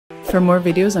For more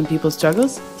videos on people's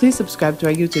struggles, please subscribe to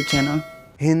our YouTube channel.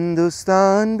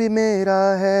 Hindustan भी मेरा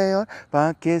है और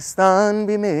पाकिस्तान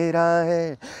भी मेरा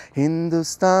है,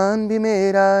 हिंदुस्तान भी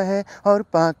मेरा है और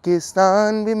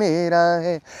पाकिस्तान भी मेरा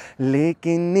है,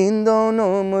 लेकिन इन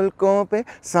दोनों मुल्कों पे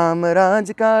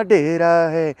साम्राज्य का डेरा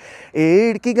है।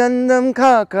 एड़ की गंदम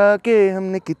खा खा के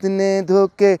हमने कितने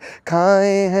धोखे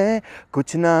खाए हैं,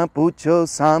 कुछ ना पूछो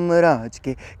साम्राज्य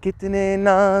के कितने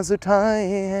नाज उठाए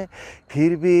हैं,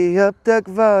 फिर भी अब तक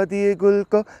वादी गुल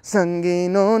को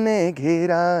संगीनों ने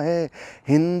घेरा है।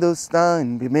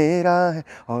 हिंदुस्तान भी मेरा है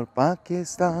और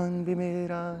पाकिस्तान भी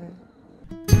मेरा है।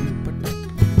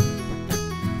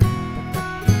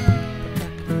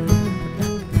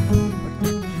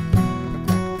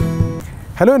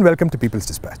 Hello and welcome to People's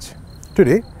Dispatch.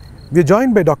 Today, we are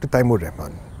joined by Dr. Taimur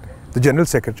Rahman, the General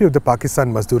Secretary of the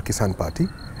Pakistan Mazdoor Kisan Party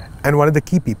and one of the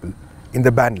key people in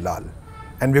the band Laal.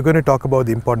 And we're going to talk about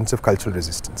the importance of cultural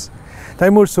resistance.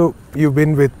 Taimur, so you've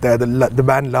been with the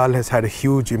band Laal has had a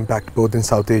huge impact both in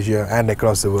South Asia and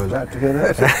across the world. Glad to hear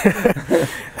that.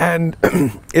 And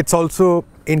it's also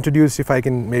introduced, if I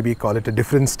can maybe call it, a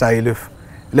different style of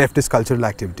leftist cultural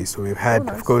activity. So we've had,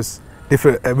 of course,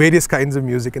 different various kinds of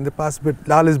music in the past, but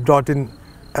Laal has brought in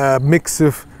a mix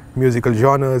of musical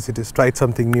genres. It has tried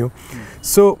something new.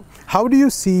 So how do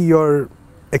you see your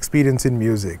experience in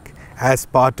music as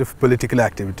part of political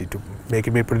activity, to make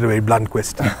it, put it a very blunt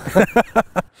question?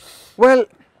 Well,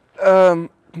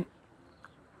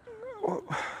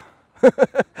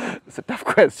 it's a tough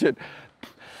question.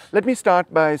 Let me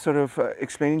start by sort of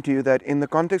explaining to you that in the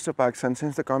context of Pakistan,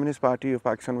 since the Communist Party of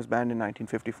Pakistan was banned in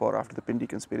 1954 after the Pindi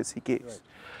conspiracy case,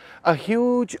 a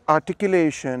huge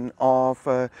articulation of,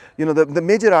 the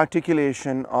major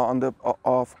articulation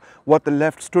of what the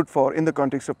left stood for in the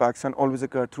context of Pakistan always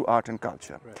occurred through art and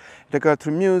culture. Right. It occurred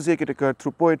through music, it occurred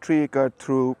through poetry, it occurred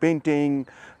through painting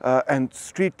and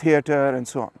street theatre and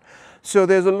so on. So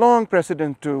there's a long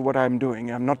precedent to what I'm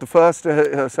doing. I'm not the first,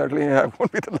 certainly I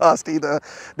won't be the last either.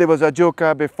 There was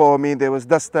Ajoka before me, there was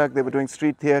Dastak, they were doing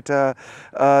street theatre,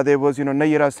 there was,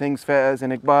 Nayyara Singh's fairs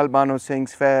and Iqbal Bano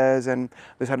Singh's fairs, and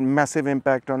this had a massive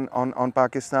impact on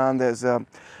Pakistan. There's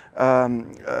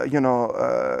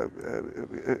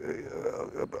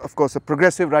of course, the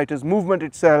progressive writers movement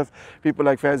itself, people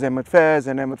like Faiz Ahmed Faiz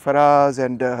and Ahmed Faraz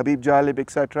and Habib Jalib,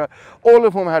 etc., all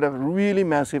of whom had a really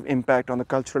massive impact on the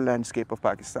cultural landscape of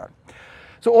Pakistan.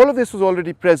 So all of this was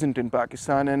already present in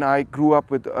Pakistan, and I grew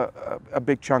up with a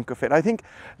big chunk of it. I think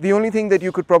the only thing that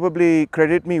you could probably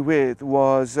credit me with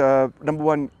was, number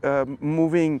one,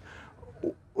 moving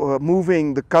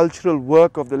the cultural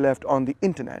work of the left on the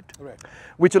internet, right,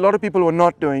 which a lot of people were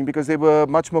not doing because they were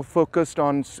much more focused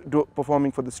on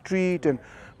performing for the street and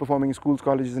performing in schools,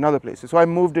 colleges and other places. So I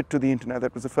moved it to the internet.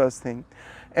 That was the first thing.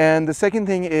 And the second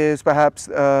thing is perhaps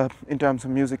in terms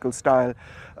of musical style,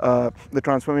 the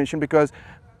transformation, because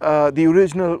the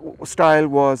original style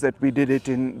was that we did it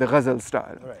in the ghazal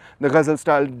style. Right. The ghazal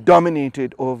style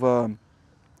dominated over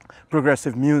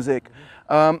progressive music.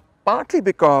 Partly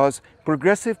because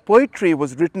progressive poetry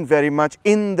was written very much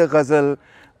in the ghazal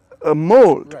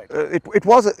mold. Right.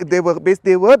 They were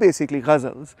basically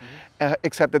ghazals,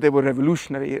 except that they were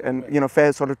revolutionary, and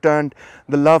Faiz sort of turned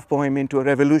the love poem into a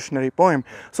revolutionary poem.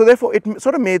 So therefore it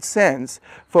sort of made sense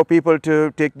for people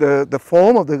to take the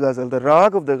form of the ghazal, the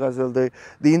rag of the ghazal, the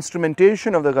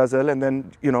instrumentation of the ghazal, and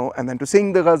then and then to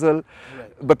sing the ghazal,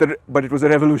 right, but it was a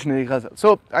revolutionary ghazal.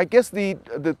 So I guess the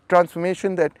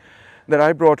transformation that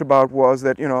I brought about was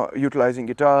that, utilizing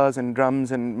guitars and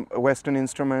drums and Western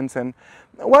instruments, and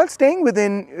while staying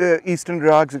within Eastern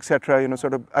rags, etc.,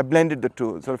 sort of I blended the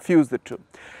two, sort of fused the two.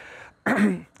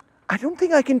 I don't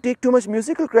think I can take too much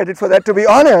musical credit for that, to be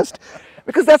honest,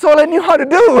 because that's all I knew how to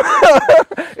do.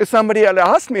 If somebody had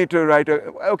asked me to write,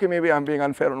 okay, maybe I'm being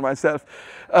unfair on myself.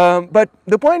 But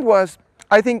the point was,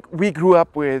 I think we grew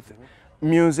up with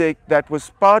music that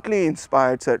was partly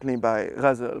inspired certainly by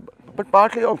ghazal, but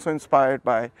partly also inspired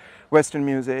by Western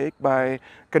music, by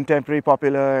contemporary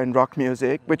popular and rock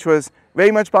music, which was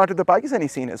very much part of the Pakistani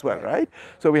scene as well, right?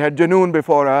 So we had Janoon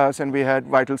before us, and we had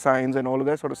Vital Signs and all of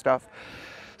that sort of stuff.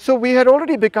 So we had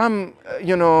already become,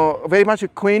 very much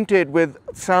acquainted with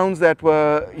sounds that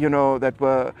were,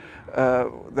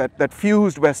 that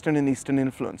fused Western and Eastern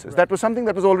influences. Right. That was something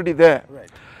that was already there. Right.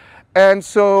 And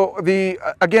so the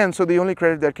only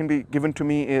credit that can be given to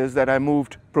me is that I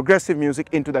moved progressive music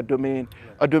into that domain,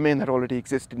 a domain that already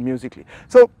existed musically.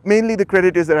 So mainly the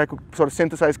credit is that I could sort of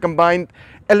synthesize, combine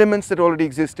elements that already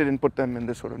existed and put them in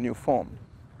this sort of new form.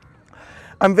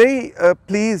 I'm very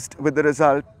pleased with the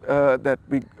result that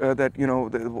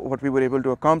what we were able to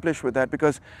accomplish with that,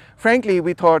 because frankly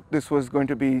we thought this was going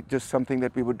to be just something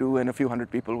that we would do and a few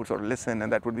hundred people would sort of listen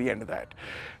and that would be the end of that.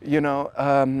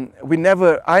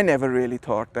 I never really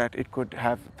thought that it could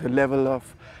have the level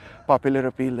of popular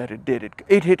appeal that it did.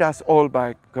 It hit us all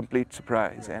by complete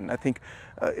surprise, and I think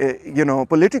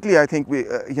politically I think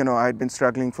I'd been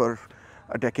struggling for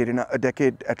a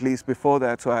decade at least before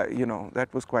that, so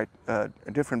that was quite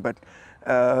different. But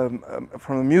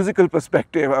from a musical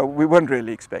perspective, we weren't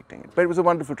really expecting it. But it was a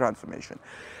wonderful transformation.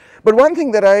 But one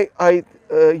thing that I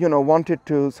wanted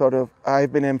to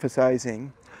I've been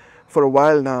emphasizing for a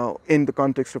while now in the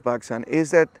context of Pakistan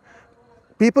is that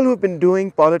people who've been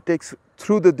doing politics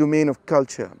through the domain of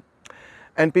culture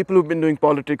and people who've been doing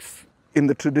politics in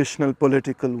the traditional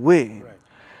political way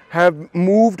have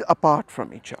moved apart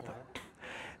from each other.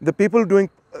 The people doing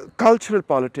cultural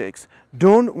politics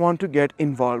don't want to get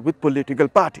involved with political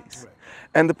parties.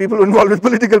 And the people involved with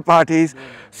political parties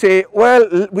say, well,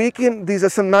 these are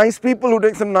some nice people who are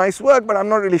doing some nice work, but I'm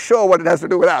not really sure what it has to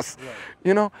do with us.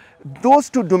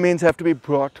 Those two domains have to be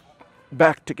brought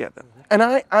back together. And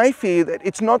I feel that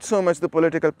it's not so much the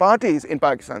political parties in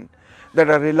Pakistan that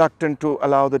are reluctant to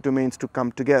allow the domains to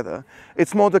come together.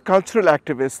 It's more the cultural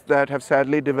activists that have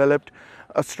sadly developed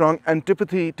a strong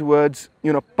antipathy towards,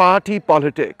 party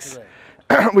politics,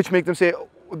 which make them say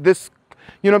this,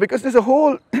 because there's a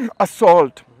whole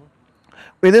assault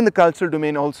within the cultural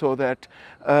domain also that,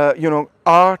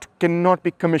 art cannot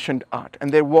be commissioned art.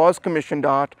 And there was commissioned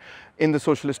art in the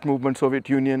socialist movement, Soviet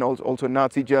Union, also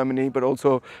Nazi Germany, but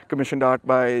also commissioned art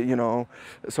by,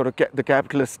 the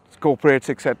capitalist corporates,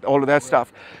 etc., all of that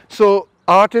stuff. So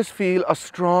artists feel a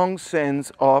strong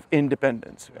sense of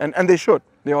independence, and they should.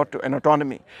 They ought to, an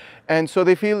autonomy. And so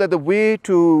they feel that the way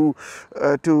to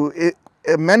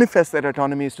manifest that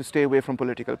autonomy is to stay away from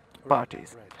political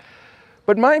parties.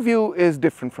 But my view is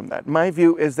different from that. My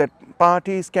view is that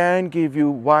parties can give you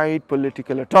wide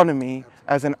political autonomy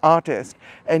as an artist,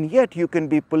 and yet you can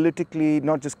be politically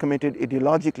not just committed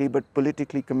ideologically, but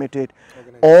politically committed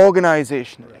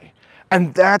organizationally.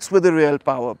 And that's where the real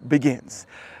power begins.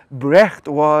 Brecht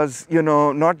was,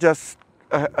 not just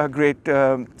a great,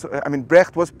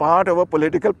 Brecht was part of a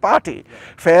political party.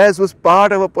 Fairs was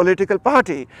part of a political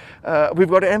party. We've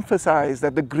got to emphasize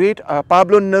that the great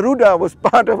Pablo Neruda was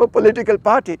part of a political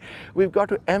party. We've got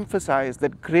to emphasize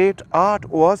that great art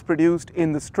was produced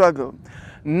in the struggle,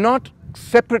 not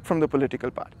separate from the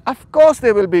political party. Of course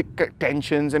there will be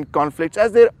tensions and conflicts,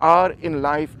 as there are in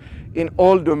life in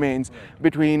all domains,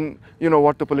 between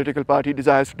what the political party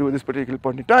desires to do at this particular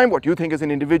point in time, what you think as an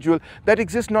individual. That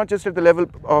exists not just at the level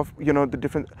of the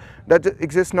different, that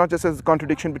exists not just as a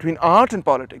contradiction between art and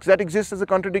politics, that exists as a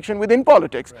contradiction within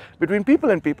politics, between people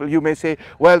and people. You may say,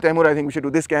 well, Taimur, I think we should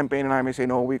do this campaign, and I may say,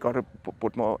 no, we got to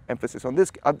put more emphasis on this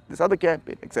other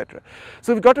campaign, etc.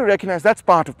 So we've got to recognize that's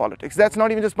part of politics. That's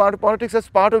not even just part of politics, that's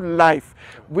part of life.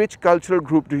 Which cultural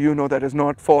group do you know that has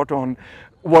not fought on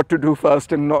what to do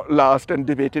first and not last and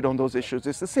debated on those issues?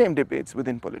 It's the same debates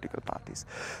within political parties.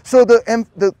 So the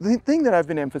thing that I've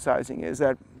been emphasizing is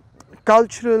that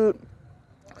alternative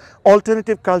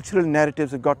cultural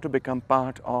narratives have got to become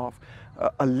part of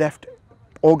a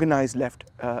organized left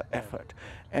effort.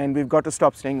 And we've got to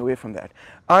stop staying away from that.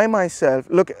 I myself,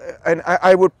 look, and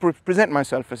I would present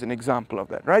myself as an example of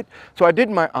that, right? So I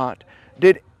did my art.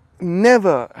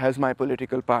 Never has my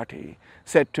political party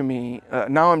said to me,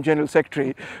 now I'm General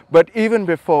Secretary, but even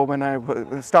before, when I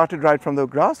started right from the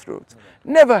grassroots,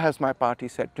 never has my party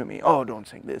said to me, oh, don't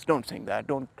sing this, don't sing that,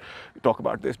 don't talk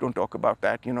about this, don't talk about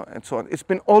that, and so on. It's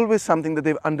been always something that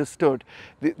they've understood.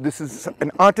 This is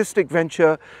an artistic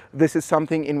venture. This is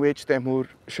something in which Taimur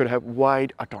should have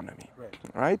wide autonomy,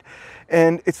 right?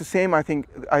 And it's the same, I think,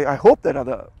 I hope that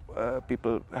other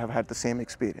people have had the same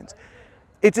experience.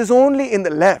 It is only in the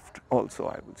left also,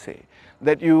 I would say,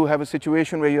 that you have a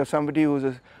situation where you have somebody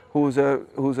who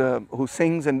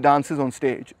sings and dances on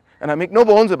stage. And I make no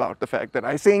bones about the fact that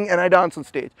I sing and I dance on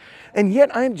stage. And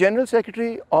yet I am General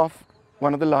Secretary of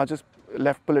one of the largest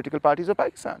left political parties of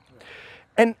Pakistan.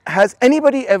 And has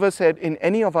anybody ever said in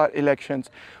any of our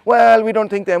elections, well, we don't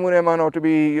think Taimur Rahman ought to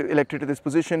be elected to this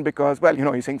position because, well,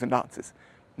 he sings and dances?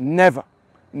 Never.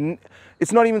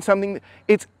 It's not even something,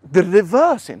 it's the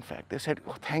reverse, in fact. They said,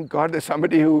 oh, thank God there's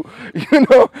somebody who,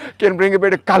 can bring a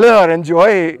bit of color and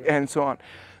joy and so on.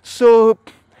 So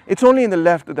it's only in the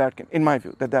left that can, in my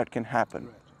view, that can happen.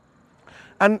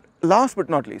 And last but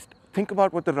not least, think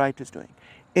about what the right is doing.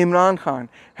 Imran Khan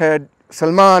had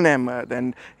Salman Ahmed,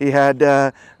 and he had,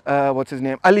 what's his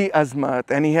name, Ali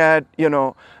Azmat, and he had,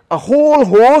 a whole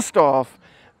host of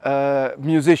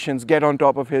musicians get on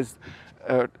top of his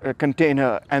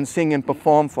container and sing and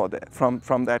perform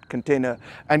from that container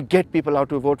and get people out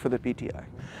to vote for the PTI.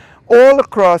 All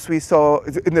across we saw,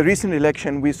 in the recent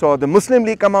election, we saw the Muslim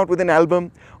League come out with an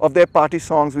album of their party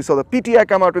songs. We saw the PTI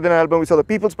come out with an album. We saw the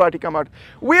People's Party come out.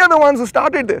 We are the ones who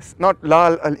started this, not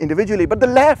Laal individually, but the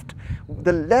left.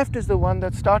 The left is the one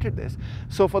that started this.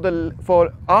 So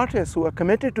for artists who are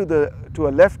committed to a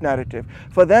left narrative,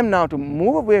 for them now to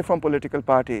move away from political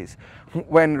parties,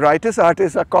 when righteous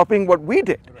artists are copying what we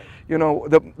did, you know,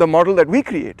 the model that we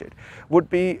created, would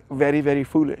be very, very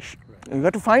foolish. You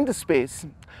have to find the space,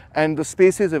 and the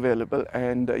space is available,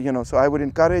 and you know, so I would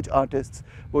encourage artists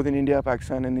both in India,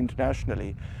 Pakistan and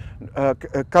internationally,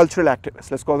 cultural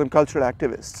activists, let's call them cultural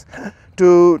activists,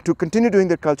 to continue doing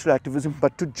their cultural activism,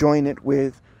 but to join it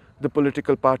with the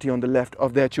political party on the left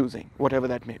of their choosing, whatever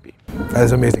that may be.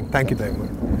 That's amazing. Thank you,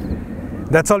 Taimur.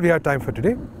 That's all we have time for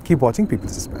today. Keep watching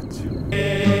People's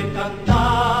Dispatch.